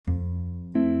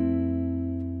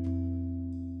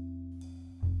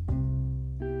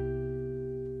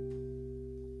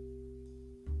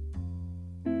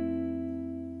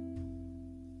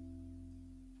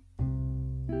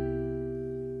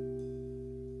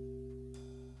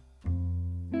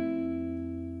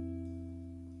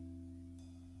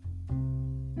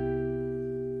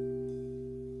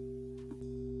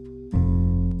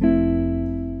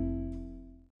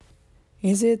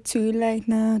Is it too late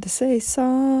now to say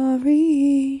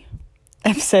sorry?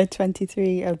 Episode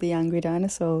 23 of The Angry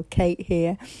Dinosaur. Kate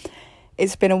here.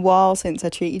 It's been a while since I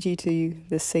treated you to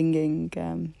the singing.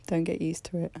 Don't get used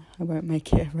to it. I won't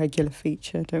make it a regular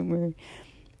feature, don't worry.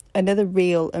 Another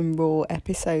real and raw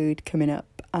episode coming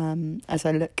up as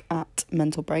I look at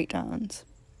mental breakdowns.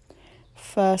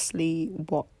 Firstly,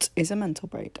 what is a mental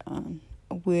breakdown?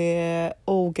 We're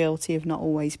all guilty of not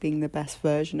always being the best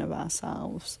version of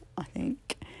ourselves, I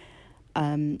think.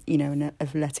 And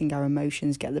of letting our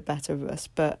emotions get the better of us.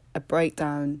 But a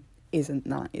breakdown isn't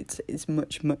that. It's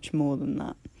much, much more than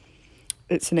that.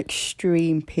 It's an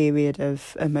extreme period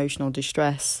of emotional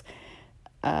distress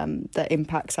that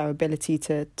impacts our ability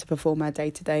to perform our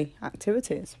day-to-day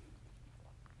activities.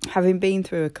 Having been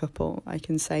through a couple, I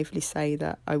can safely say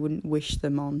that I wouldn't wish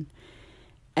them on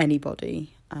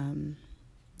anybody,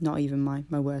 not even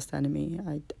my worst enemy.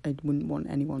 I wouldn't want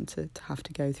anyone to have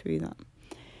to go through that.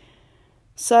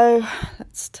 So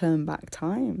let's turn back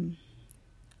time.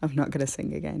 I'm not going to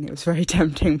sing again. It was very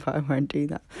tempting, but I won't do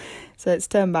that. So let's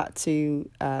turn back to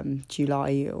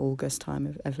July, August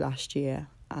time of last year.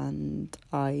 And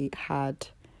I had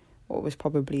what was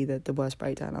probably the worst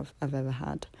breakdown I've ever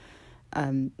had.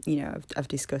 I've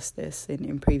discussed this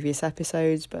in previous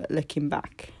episodes, but looking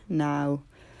back now,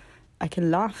 I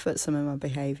can laugh at some of my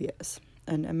behaviours.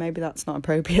 And maybe that's not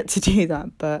appropriate to do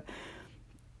that, but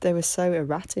they were so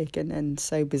erratic and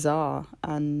so bizarre.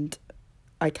 And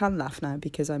I can laugh now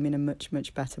because I'm in a much,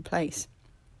 much better place.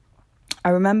 I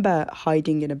remember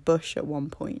hiding in a bush at one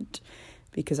point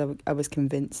because I was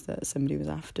convinced that somebody was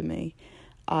after me.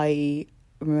 I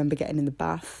remember getting in the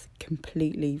bath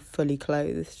completely fully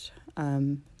clothed,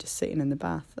 just sitting in the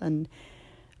bath. And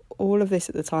all of this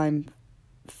at the time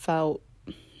felt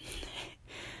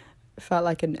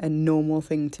like a normal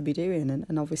thing to be doing,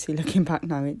 and obviously looking back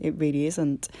now it really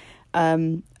isn't.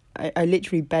 I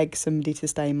literally begged somebody to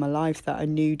stay in my life that I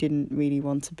knew didn't really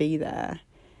want to be there,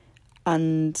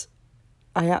 and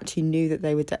I actually knew that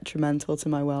they were detrimental to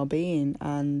my well-being,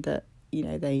 and that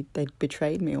they'd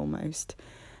betrayed me almost.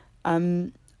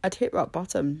 I'd hit rock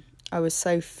bottom. I was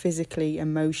so physically,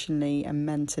 emotionally and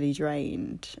mentally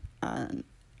drained, and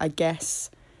I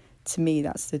guess to me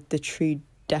that's the true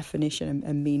definition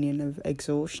and meaning of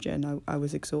exhaustion. I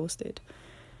was exhausted.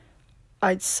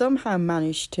 I'd somehow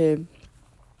managed to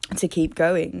keep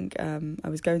going. I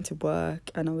was going to work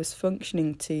and I was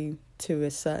functioning to a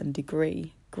certain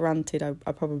degree. Granted,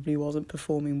 I probably wasn't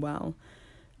performing well.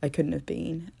 I couldn't have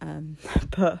been.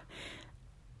 But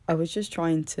I was just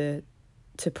trying to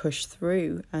push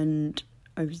through, and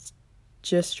I was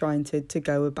just trying to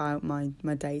go about my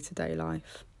day-to-day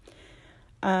life.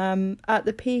 At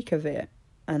the peak of it,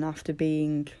 and after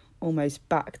being almost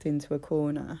backed into a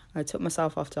corner, I took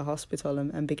myself off to hospital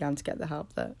and began to get the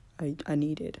help that I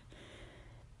needed.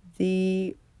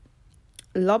 The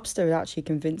lobster had actually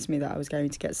convinced me that I was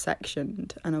going to get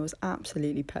sectioned, and I was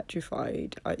absolutely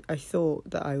petrified. I thought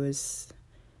that I was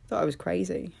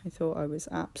crazy. I thought I was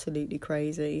absolutely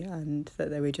crazy, and that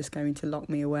they were just going to lock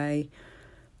me away,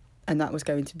 and that was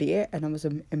going to be it. And I was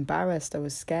embarrassed, I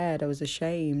was scared, I was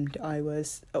ashamed, I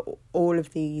was all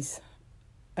of these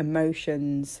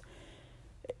emotions,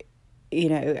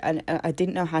 and I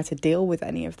didn't know how to deal with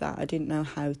any of that. I didn't know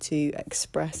how to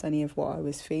express any of what I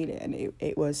was feeling.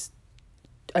 It was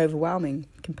overwhelming,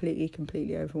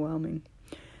 completely overwhelming.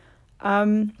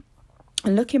 And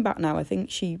looking back now, I think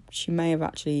she may have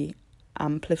actually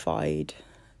amplified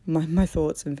my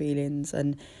thoughts and feelings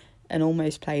and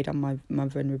almost played on my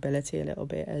vulnerability a little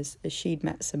bit, as she'd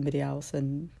met somebody else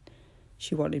and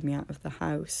she wanted me out of the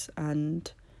house.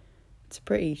 And it's a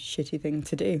pretty shitty thing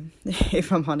to do,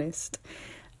 if I'm honest.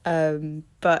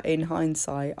 But in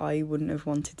hindsight, I wouldn't have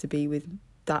wanted to be with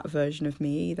that version of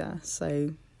me either.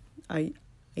 So I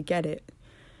get it.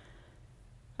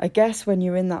 I guess when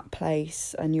you're in that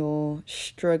place and you're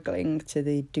struggling to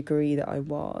the degree that I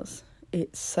was,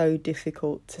 it's so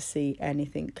difficult to see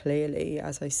anything clearly.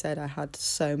 As I said, I had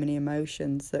so many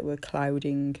emotions that were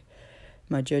clouding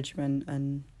my judgment,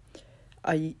 and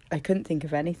I couldn't think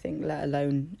of anything, let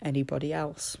alone anybody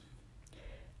else.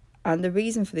 And the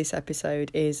reason for this episode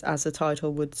is, as the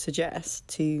title would suggest,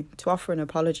 to offer an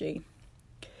apology.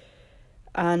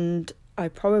 And I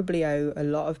probably owe a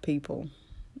lot of people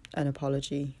an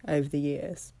apology over the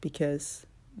years, because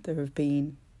there have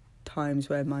been times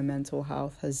where my mental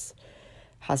health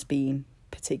has been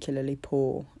particularly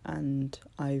poor, and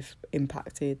I've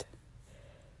impacted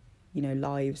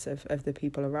lives of the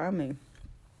people around me.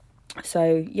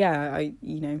 So yeah,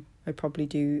 I probably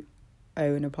do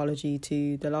owe an apology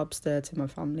to the lobster, to my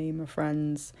family, my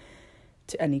friends,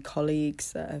 to any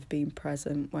colleagues that have been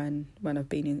present when I've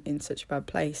been in such a bad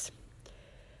place.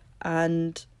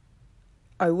 And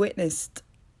I witnessed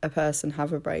a person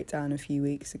have a breakdown a few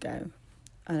weeks ago,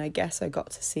 and I guess I got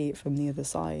to see it from the other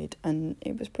side, and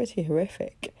it was pretty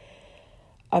horrific.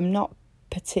 I'm not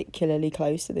particularly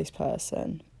close to this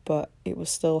person, but it was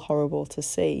still horrible to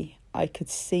see. I could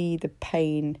see the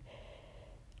pain,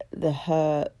 the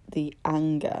hurt, the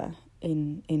anger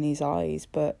in his eyes,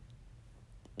 but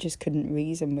just couldn't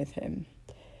reason with him.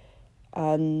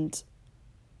 And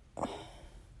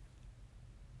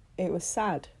it was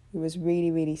sad. It was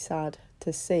really, really sad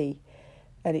to see.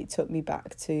 And it took me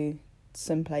back to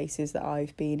some places that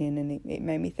I've been in, and it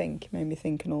made me think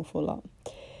an awful lot.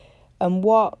 And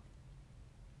what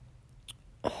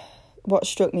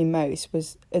struck me most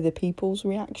was other people's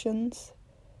reactions.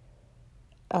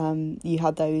 You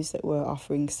had those that were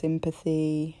offering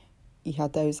sympathy. You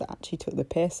had those that actually took the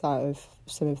piss out of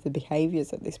some of the behaviours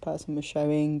that this person was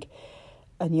showing.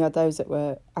 And you had those that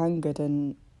were angered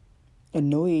and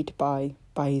annoyed by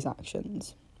his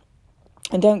actions.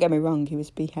 And don't get me wrong, he was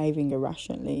behaving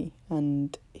irrationally,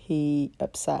 and he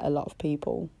upset a lot of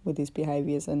people with his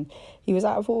behaviours, and he was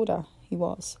out of order, he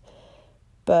was.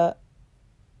 But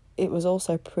it was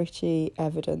also pretty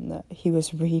evident that he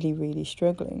was really, really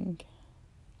struggling.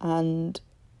 And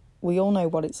we all know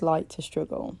what it's like to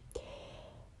struggle.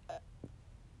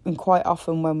 And quite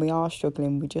often when we are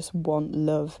struggling, we just want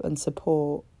love and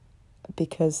support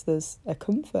because there's a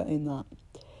comfort in that.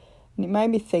 And it made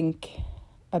me think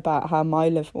about how my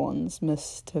loved ones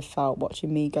must have felt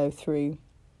watching me go through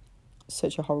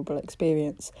such a horrible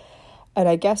experience. And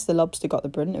I guess the lobster got the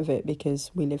brunt of it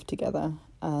because we lived together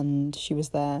and she was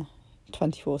there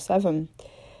 24/7.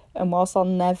 And whilst I'll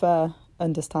never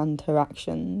understand her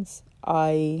actions,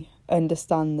 I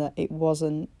understand that it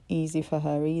wasn't easy for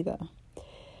her either.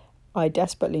 I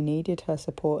desperately needed her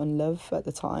support and love at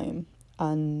the time,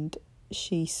 and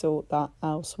she sought that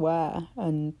elsewhere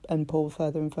and pulled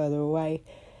further and further away.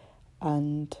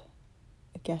 And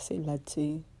I guess it led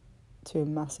to a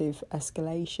massive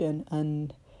escalation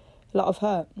and a lot of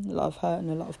hurt and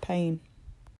a lot of pain.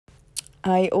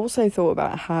 I also thought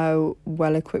about how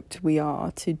well equipped we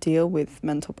are to deal with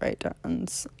mental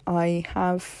breakdowns. I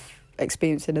have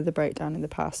experienced another breakdown in the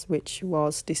past, which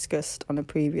was discussed on a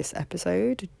previous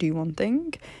episode. Do one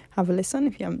thing, have a listen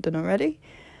if you haven't done already.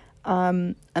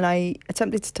 And I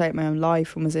attempted to take my own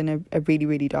life and was in a really,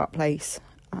 really dark place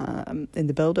in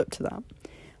the build-up to that.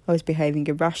 I was behaving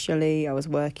irrationally. I was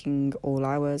working all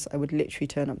hours. I would literally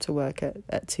turn up to work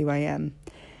at 2 a.m.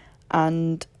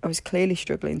 And I was clearly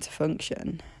struggling to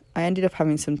function. I ended up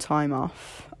having some time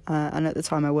off. And at the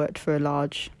time I worked for a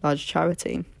large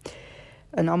charity.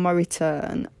 And on my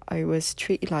return, I was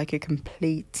treated like a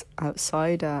complete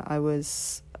outsider. I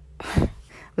was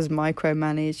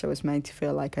micromanaged. I was made to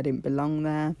feel like I didn't belong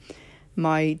there.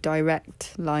 My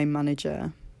direct line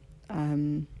manager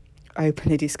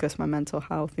openly discussed my mental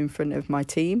health in front of my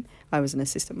team. I was an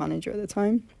assistant manager at the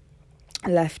time.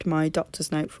 I left my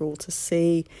doctor's note for all to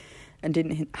see and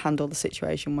didn't handle the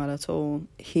situation well at all.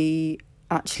 He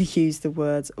actually used the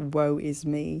words, "woe is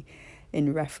me,"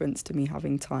 in reference to me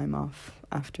having time off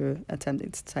after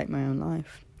attempting to take my own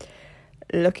life.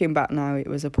 Looking back now, it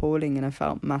was appalling and I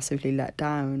felt massively let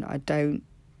down. I don't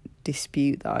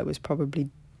dispute that I was probably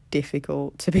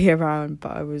difficult to be around,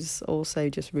 but I was also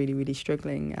just really, really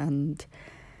struggling, and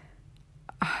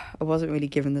I wasn't really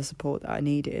given the support that I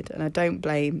needed. And I don't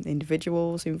blame the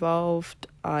individuals involved.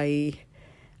 I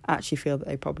actually feel that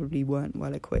they probably weren't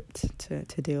well equipped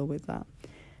to deal with that.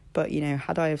 But, you know,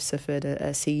 had I have suffered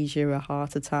a seizure, a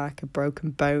heart attack, a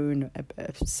broken bone,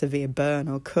 a severe burn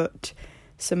or cut,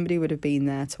 somebody would have been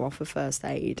there to offer first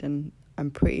aid, and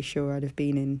I'm pretty sure I'd have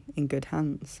been in good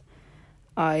hands.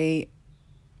 I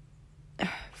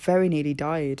very nearly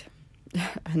died,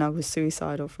 and I was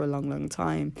suicidal for a long, long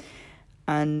time.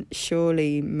 And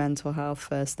surely mental health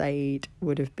first aid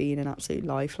would have been an absolute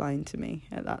lifeline to me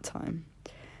at that time.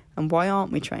 And why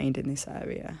aren't we trained in this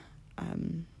area?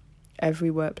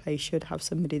 Every workplace should have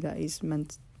somebody that is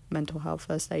mental health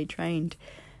first aid trained.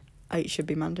 It should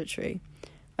be mandatory.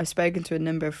 I've spoken to a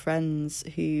number of friends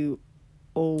who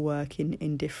all work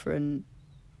in different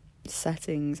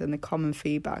settings, and the common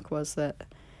feedback was that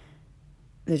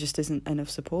there just isn't enough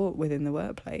support within the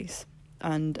workplace.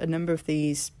 And a number of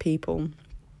these people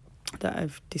that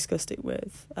I've discussed it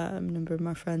with, a number of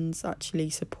my friends actually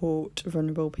support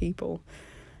vulnerable people.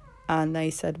 And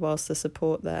they said, whilst the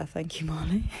support there, thank you,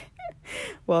 Molly,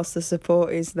 whilst the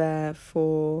support is there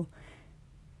for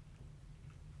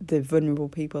the vulnerable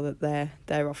people that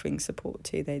they're offering support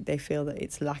to, they feel that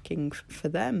it's lacking for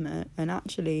them. And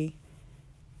actually,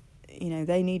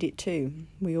 they need it too.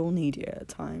 We all need it at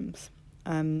times.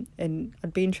 And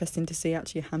it'd be interesting to see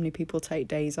actually how many people take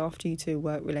days off due to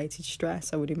work-related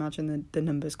stress. I would imagine the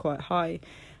number's quite high.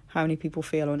 How many people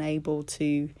feel unable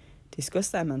to discuss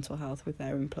their mental health with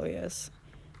their employers?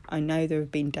 I know there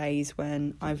have been days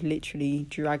when I've literally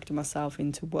dragged myself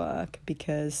into work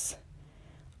because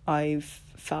I've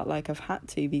felt like I've had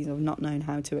to, because I've not known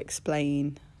how to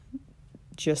explain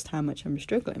just how much I'm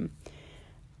struggling.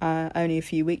 Only a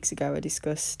few weeks ago, I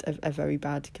discussed a very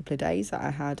bad couple of days that I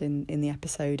had in the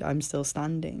episode I'm Still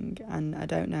Standing, and I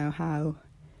don't know how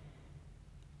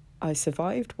I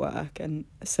survived work. And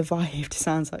survived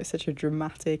sounds like such a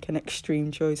dramatic and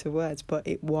extreme choice of words, but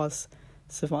it was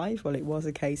survival. It was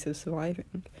a case of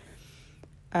surviving.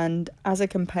 And as a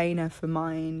campaigner for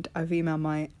Mind, I've emailed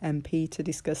my MP to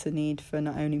discuss the need for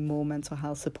not only more mental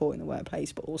health support in the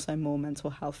workplace, but also more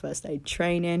mental health first aid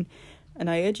training. And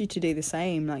I urge you to do the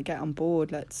same, get on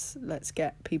board. Let's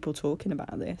get people talking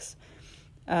about this.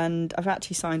 And I've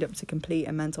actually signed up to complete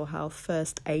a mental health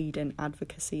first aid and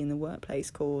advocacy in the workplace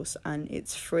course, and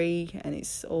it's free and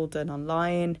it's all done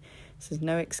online. So there's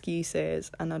no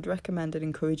excuses, and I'd recommend and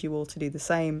encourage you all to do the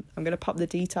same. I'm going to pop the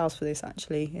details for this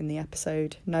actually in the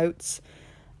episode notes.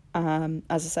 As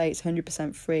I say, it's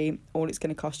 100% free. All it's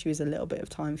going to cost you is a little bit of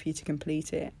time for you to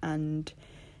complete it, and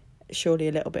surely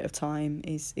a little bit of time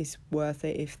is worth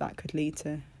it if that could lead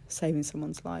to saving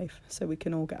someone's life. So we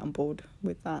can all get on board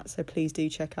with that. So please do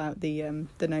check out the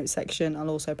notes section. I'll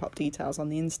also pop details on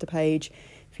the Insta page.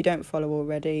 If you don't follow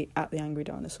already, at the Angry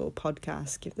Dinosaur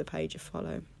Podcast, give the page a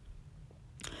follow.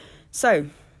 So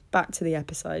back to the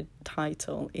episode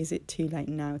title. Is it too late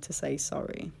now to say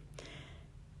sorry?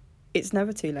 It's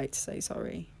never too late to say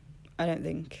sorry. I don't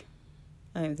think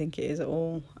it is at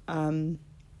all. I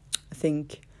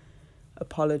think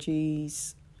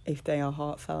apologies, if they are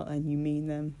heartfelt and you mean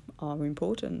them, are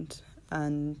important.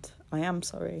 And I am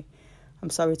sorry. I'm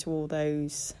sorry to all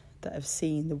those that have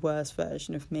seen the worst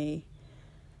version of me.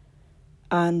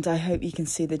 And I hope you can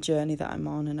see the journey that I'm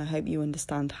on, and I hope you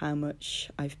understand how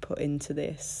much I've put into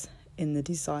this in the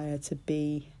desire to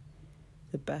be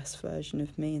the best version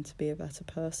of me and to be a better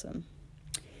person.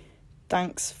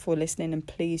 Thanks for listening, and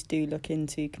please do look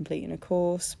into completing a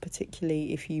course,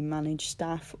 particularly if you manage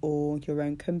staff or your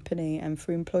own company. And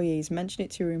for employees, mention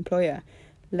it to your employer.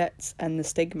 Let's end the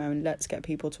stigma and let's get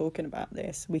people talking about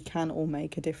this. We can all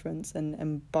make a difference,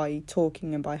 and by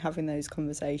talking and by having those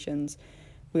conversations,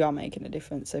 we are making a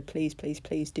difference. So please, please,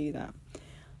 please do that.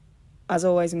 As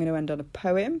always, I'm going to end on a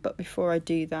poem, but before I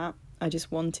do that, I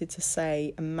just wanted to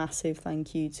say a massive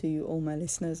thank you to all my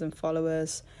listeners and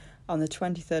followers. On the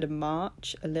 23rd of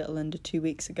March, a little under 2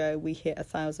 weeks ago, we hit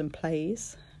 1,000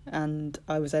 plays, and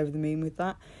I was over the moon with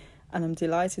that. And I'm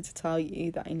delighted to tell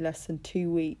you that in less than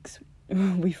 2 weeks,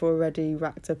 we've already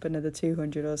racked up another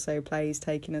 200 or so plays,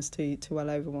 taking us to well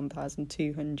over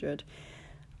 1,200.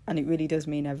 And it really does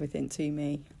mean everything to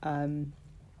me.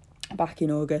 Back in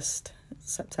August,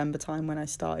 September time when I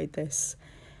started this,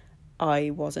 I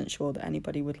wasn't sure that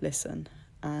anybody would listen,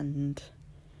 and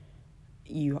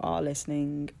you are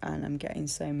listening, and I'm getting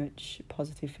so much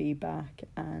positive feedback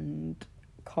and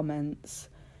comments,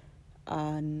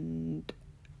 and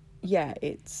yeah,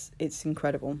 it's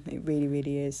incredible. It really,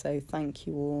 really is. So thank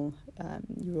you all.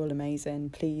 You're all amazing.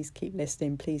 Please keep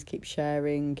listening. Please keep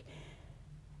sharing.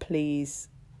 Please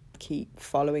keep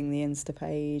following the Insta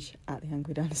page at the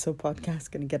Angry Dinosaur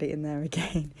Podcast. Going to get it in there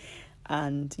again.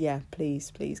 And yeah,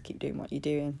 please keep doing what you're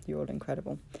doing. You're all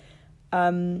incredible.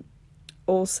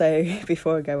 Also,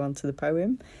 before I go on to the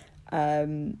poem,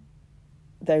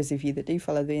 those of you that do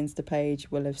follow the Insta page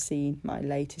will have seen my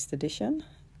latest edition,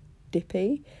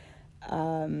 Dippy.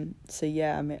 So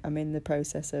yeah, I'm in the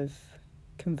process of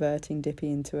converting Dippy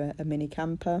into a mini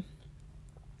camper.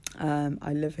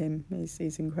 I love him.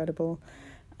 He's incredible,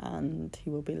 and he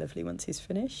will be lovely once he's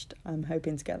finished. I'm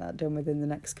hoping to get that done within the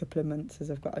next couple of months,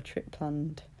 as I've got a trip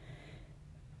planned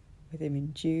with him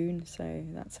in June, so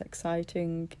that's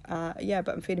exciting. But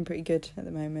I'm feeling pretty good at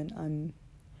the moment. I'm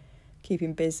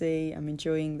keeping busy. I'm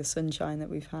enjoying the sunshine that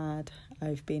we've had.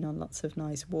 I've been on lots of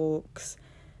nice walks.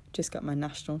 Just got my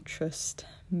National Trust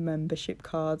membership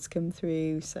cards come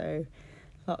through, so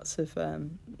lots of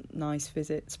nice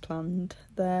visits planned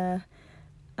there.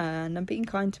 And I'm being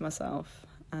kind to myself,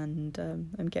 and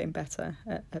I'm getting better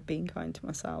at being kind to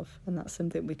myself, and that's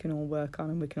something we can all work on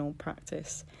and we can all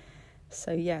practice.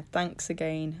 So yeah, thanks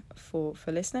again for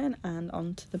listening, and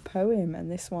on to the poem.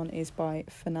 And this one is by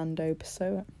Fernando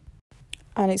Pessoa,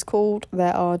 and it's called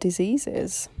There Are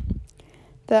Diseases.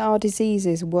 There are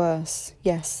diseases worse,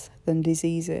 yes, than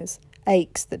diseases,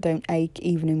 aches that don't ache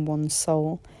even in one's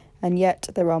soul, and yet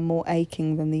there are more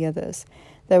aching than the others.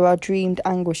 There are dreamed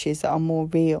anguishes that are more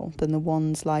real than the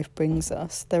ones life brings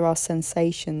us. There are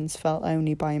sensations felt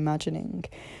only by imagining,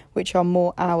 which are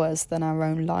more ours than our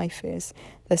own life is.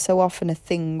 There's so often a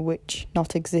thing which,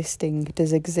 not existing,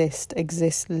 does exist,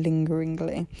 exists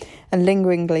lingeringly. And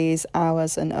lingeringly is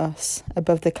ours and us,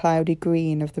 above the cloudy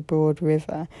green of the broad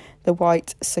river, the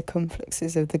white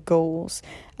circumflexes of the gulls,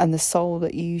 and the soul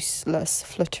that useless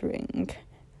fluttering,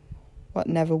 what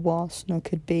never was nor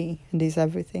could be, and is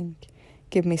everything.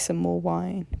 Give me some more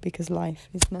wine, because life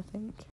is nothing.